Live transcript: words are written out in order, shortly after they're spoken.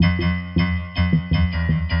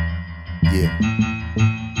Yeah,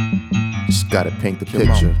 just gotta paint the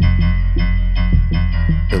picture.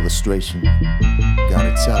 Illustration,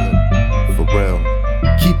 gotta tell it for real.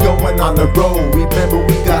 Keep going on the road, remember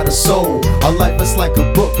we got a soul. Our life is like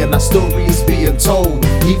a book and our story is being told.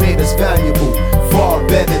 He made us valuable, far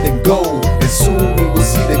better than gold. And soon we will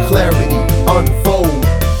see the clarity unfold.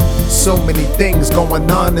 So many things going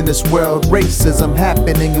on in this world. Racism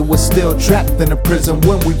happening and we're still trapped in a prison.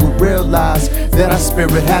 When we will realize that our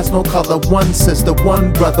spirit has no color. One sister,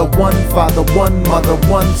 one brother, one father, one mother,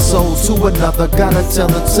 one soul to another. Gotta tell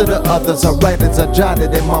it to the others. I write it, I jot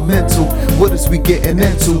it in my mental. What is we getting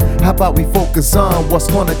into? How about we focus on what's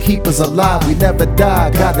gonna keep us alive? We never die,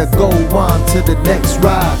 gotta go on to the next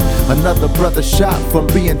ride. Another brother shot from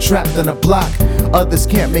being trapped in a block. Others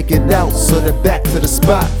can't make it out, so they're back to the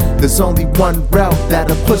spot. There's only one route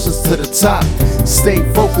that'll push us to the top. Stay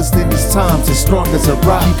focused in these times, as strong as a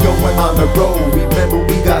rock. Keep going on the road, remember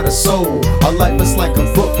we got a soul. Our life is like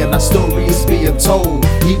a book and our story is being told.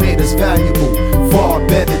 He made us valuable, far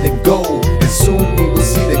better than gold. And soon we will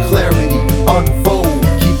see the clarity unfold.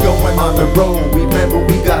 Keep going on the road, remember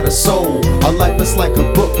we got a soul. Our life is like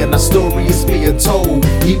a book and our story is being told.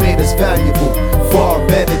 He made us valuable, far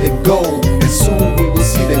better than gold. And soon we will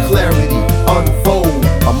see the clarity unfold.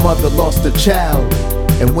 A mother lost a child,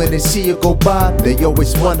 and when they see her go by, they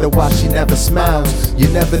always wonder why she never smiles. You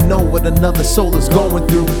never know what another soul is going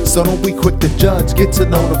through, so don't be quick to judge. Get to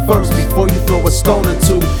know them first before you throw a stone or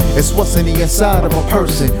two. It's what's in the inside of a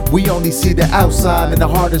person. We only see the outside, and the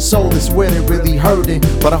heart and soul is where they're really hurting.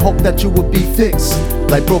 But I hope that you will be fixed,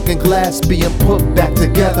 like broken glass being put back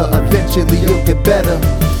together. Eventually you'll get better.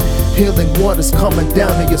 Healing water's coming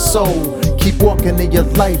down to your soul. Keep walking in your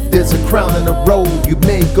life, there's a crown in the road. You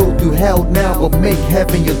may go through hell now, but make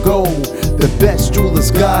heaven your goal. The best jewel is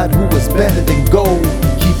God, who is better than gold.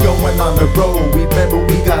 Keep going on the road, remember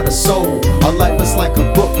we got a soul. Our life is like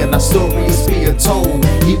a book and our story is being told.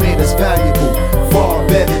 He made us valuable,